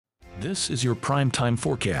This is your primetime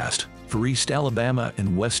forecast for East Alabama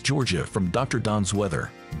and West Georgia from Dr. Don's Weather.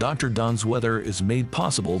 Dr. Don's Weather is made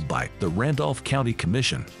possible by the Randolph County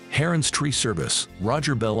Commission, Heron's Tree Service,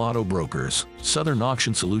 Roger Bell Auto Brokers, Southern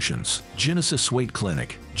Auction Solutions, Genesis Weight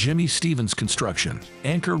Clinic, Jimmy Stevens Construction,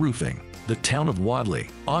 Anchor Roofing, the Town of Wadley,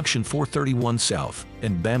 Auction 431 South,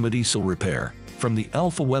 and Bama Diesel Repair. From the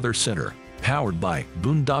Alpha Weather Center, powered by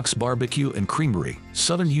Boondocks Barbecue and Creamery,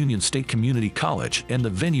 Southern Union State Community College, and the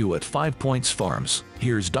venue at 5 Points Farms.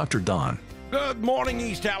 Here's Dr. Don. Good morning,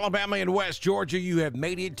 East Alabama and West Georgia. You have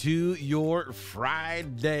made it to your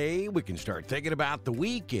Friday. We can start thinking about the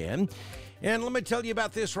weekend. And let me tell you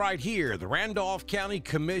about this right here. The Randolph County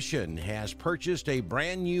Commission has purchased a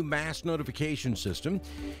brand new mass notification system,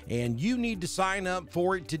 and you need to sign up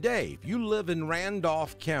for it today. If you live in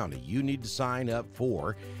Randolph County, you need to sign up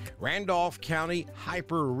for Randolph County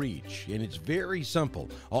Hyper Reach, and it's very simple.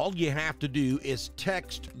 All you have to do is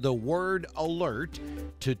text the word alert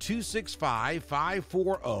to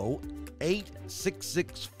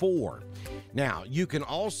 265-540-8664. Now, you can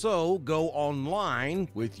also go online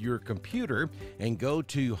with your computer and go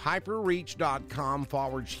to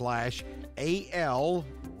hyperreach.com/AL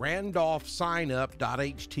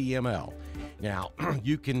randolphsignup.html. Now,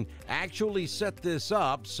 you can actually set this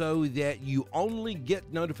up so that you only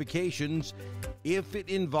get notifications if it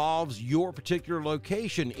involves your particular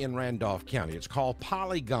location in Randolph County. It's called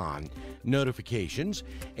Polygon notifications.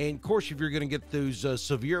 And of course, if you're going to get those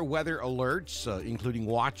severe weather alerts, including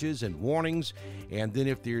watches and warnings, and then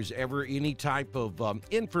if there's ever any type of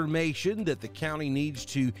information that the county needs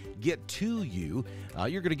to get to you,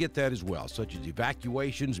 you're going to get that as well, such as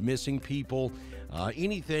evacuations, missing people,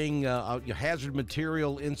 anything, hazard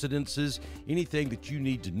material incidences, anything that you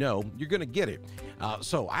need to know, you're going to get it.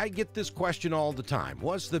 So I get this question all the time.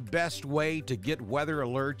 What's the best way to get weather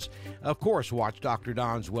alerts? Of course, watch Dr.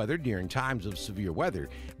 Don's Weather during times of severe weather,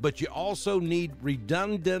 but you also need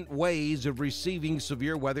redundant ways of receiving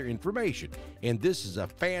severe weather information. And this is a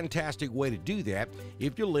fantastic way to do that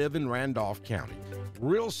if you live in Randolph County.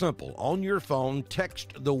 Real simple. On your phone,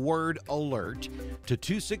 text the word alert to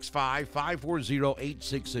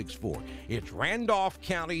 265-540-8664. It's Randolph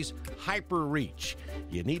County's Hyper Reach.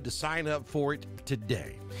 You need to sign up for it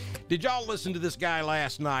today. Did y'all listen to this guy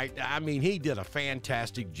last night? I mean, he did a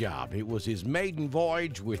fantastic job. It was his maiden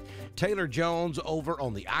voyage with Taylor Jones over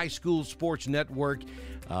on the iSchool Sports Network.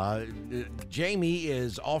 Jamie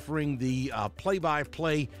is offering the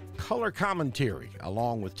play-by-play color commentary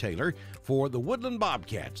along with Taylor for the Woodland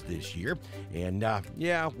Bobcats this year. And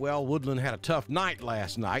Woodland had a tough night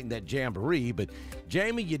last night in that jamboree, but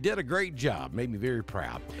Jamie, you did a great job. Made me very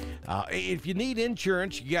proud. If you need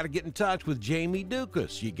insurance, you got to get in touch with Jamie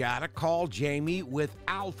Dukas. You got to call Jamie with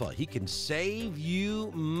Alpha. He can save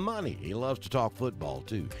you money. He loves to talk football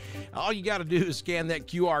too. All you got to do is scan that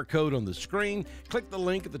QR code on the screen, click the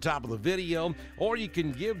link at the top of the video, or you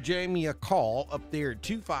can give Jamie a call up there at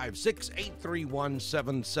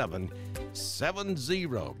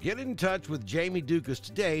 256-831-7770. Get in touch with Jamie Dukas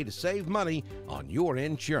today to save money on your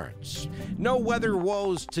insurance. No weather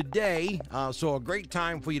woes today, so a great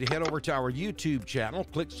time for you to head over to our YouTube channel,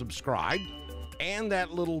 click subscribe, and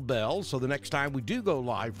that little bell, so the next time we do go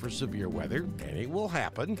live for severe weather, and it will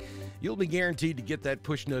happen, you'll be guaranteed to get that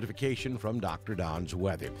push notification from Dr. Don's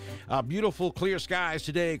Weather. Beautiful clear skies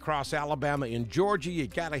today across Alabama and Georgia. You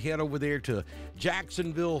got to head over there to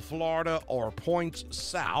Jacksonville, Florida, or points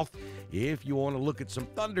south if you want to look at some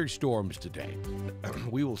thunderstorms today.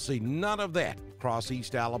 We will see none of that across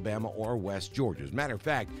East Alabama or West Georgia. As a matter of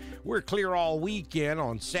fact, we're clear all weekend.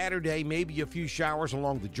 On Saturday, maybe a few showers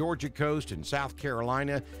along the Georgia coast and South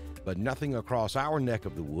Carolina, but nothing across our neck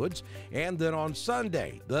of the woods. And then on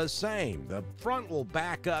Sunday, the same. The front will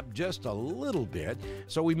back up just a little bit,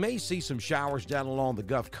 so we may see some showers down along the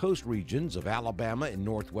Gulf Coast regions of Alabama and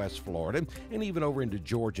northwest Florida, and even over into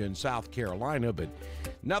Georgia and South Carolina, but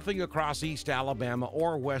nothing across East Alabama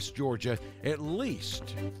or West Georgia, at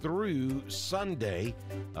least through Sunday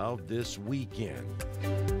of this weekend.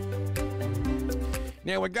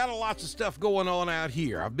 Now, we got lots of stuff going on out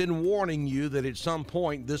here. I've been warning you that at some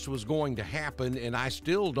point this was going to happen, and I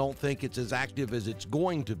still don't think it's as active as it's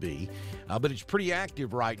going to be, but it's pretty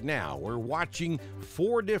active right now. We're watching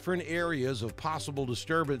 4 different areas of possible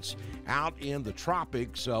disturbance out in the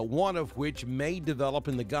tropics, one of which may develop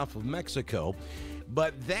in the Gulf of Mexico.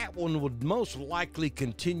 But that one would most likely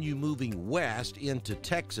continue moving west into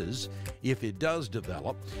Texas if it does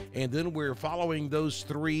develop. And then we're following those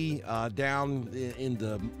 3 down in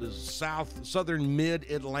the southern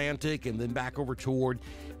mid-Atlantic and then back over toward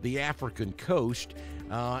the African coast.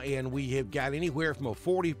 and we have got anywhere from a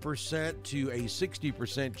 40% to a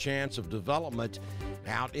 60% chance of development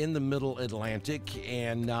out in the middle Atlantic.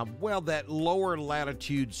 And, well, that lower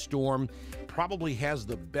latitude storm probably has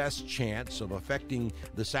the best chance of affecting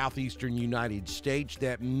the southeastern United States.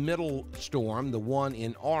 That middle storm, the one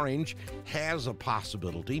in orange, has a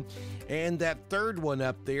possibility. And that third one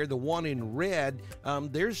up there, the one in red,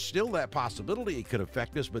 there's still that possibility it could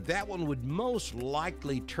affect us, but that one would most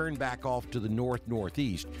likely turn back off to the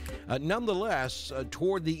north-northeast. Nonetheless,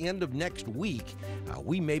 toward the end of next week,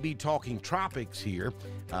 we may be talking tropics here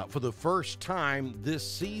for the first time this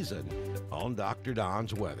season on Dr.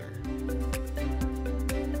 Don's Weather.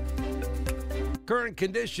 Current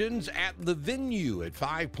conditions at the venue at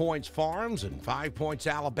 5 Points Farms in 5 Points,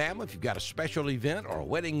 Alabama. If you've got a special event or a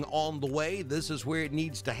wedding on the way, this is where it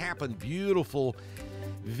needs to happen. Beautiful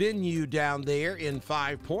venue down there in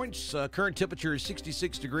 5 Points. Current temperature is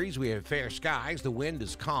 66 degrees. We have fair skies. The wind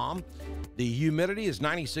is calm. The humidity is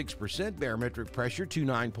 96%. Barometric pressure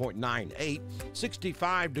 29.98.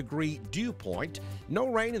 65-degree dew point.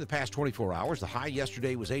 No rain in the past 24 hours. The high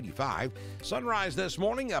yesterday was 85. Sunrise this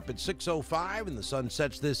morning up at 6:05, and the sun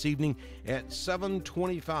sets this evening at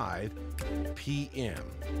 7:25 p.m.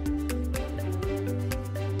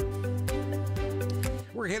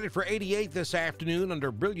 We're headed for 88 this afternoon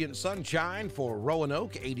under brilliant sunshine for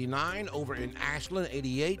Roanoke, 89 over in Ashland,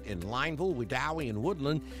 88 in Lineville, Wedowee, and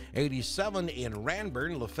Woodland, 87 in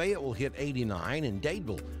Ranburne. Lafayette will hit 89, and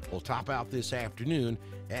Dadeville will top out this afternoon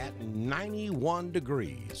at 91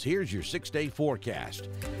 degrees. Here's your 6-day forecast.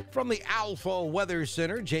 From the Alpha Weather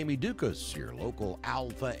Center, Jamie Dukas, your local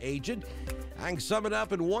Alpha agent. I can sum it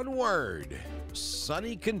up in one word: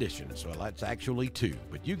 sunny conditions. Well, that's actually two,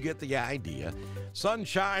 but you get the idea.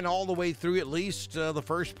 Sunshine all the way through at least the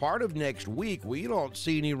first part of next week. We don't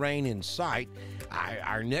see any rain in sight.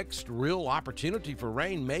 Our next real opportunity for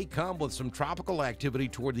rain may come with some tropical activity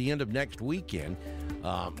toward the end of next weekend.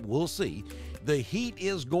 We'll see. The heat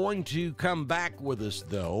is going to come back with us,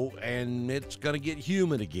 though, and it's going to get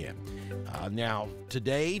humid again. Now,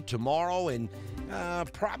 today, tomorrow, and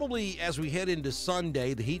probably as we head into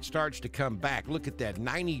Sunday, the heat starts to come back. Look at that,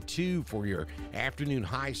 92 for your afternoon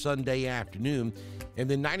high Sunday afternoon, and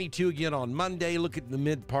then 92 again on Monday. Look at the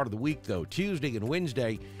mid part of the week, though. Tuesday and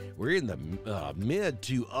Wednesday, we're in the mid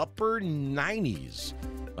to upper 90s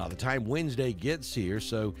by the time Wednesday gets here.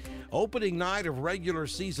 So opening night of regular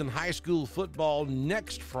season high school football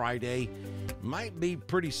next Friday might be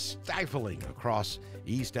pretty stifling across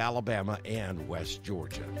East Alabama and West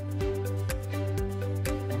Georgia.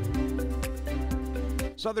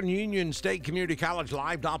 Southern Union State Community College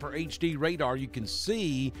live Doppler HD radar. You can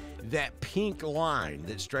see that pink line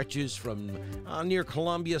that stretches from near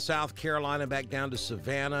Columbia, South Carolina, back down to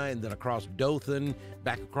Savannah, and then across Dothan,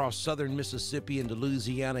 back across southern Mississippi into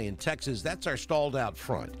Louisiana and Texas. That's our stalled out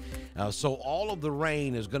front. So all of the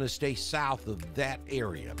rain is going to stay south of that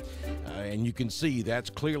area. And you can see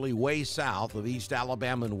that's clearly way south of East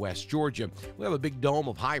Alabama and West Georgia. We have a big dome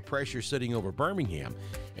of high pressure sitting over Birmingham,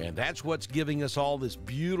 and that's what's giving us all this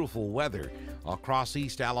beautiful weather across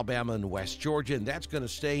East Alabama and West Georgia, and that's going to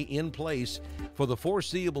stay in place for the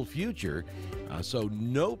foreseeable future. So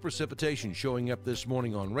no precipitation showing up this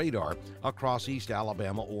morning on radar across East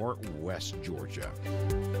Alabama or West Georgia.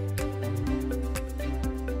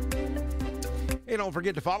 Hey, don't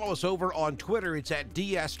forget to follow us over on Twitter. It's at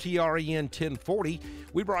DSTREN1040.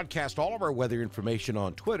 We broadcast all of our weather information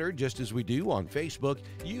on Twitter, just as we do on Facebook,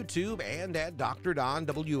 YouTube, and at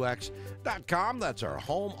DrDonWX.com. That's our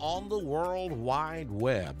home on the World Wide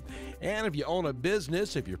Web. And if you own a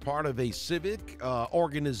business, if you're part of a civic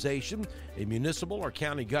organization, a municipal or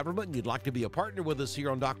county government, and you'd like to be a partner with us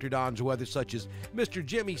here on Dr. Don's Weather, such as Mr.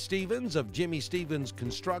 Jimmy Stevens of Jimmy Stevens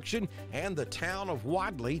Construction and the town of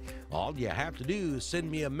Wadley, all you have to do is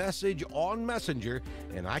send me a message on Messenger,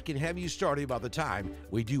 and I can have you started by the time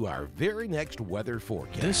we do our very next weather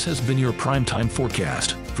forecast. This has been your primetime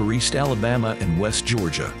forecast for East Alabama and West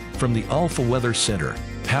Georgia from the Alpha Weather Center,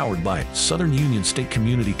 powered by Southern Union State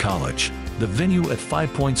Community College, the venue at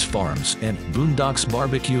 5 Points Farms, and Boondocks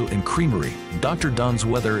Barbecue and Creamery. Dr. Don's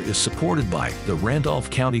Weather is supported by the Randolph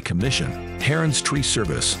County Commission, Heron's Tree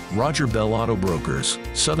Service, Roger Bell Auto Brokers,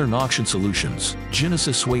 Southern Auction Solutions,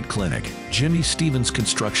 Genesis Weight Clinic, Jimmy Stevens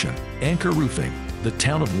Construction, Anchor Roofing, the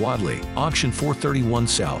Town of Wadley, Auction 431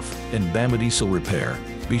 South, and Bama Diesel Repair.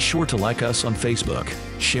 Be sure to like us on Facebook,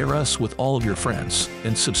 share us with all of your friends,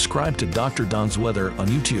 and subscribe to Dr. Don's Weather on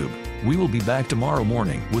YouTube. We will be back tomorrow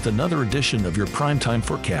morning with another edition of your primetime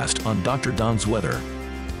forecast on Dr. Don's Weather.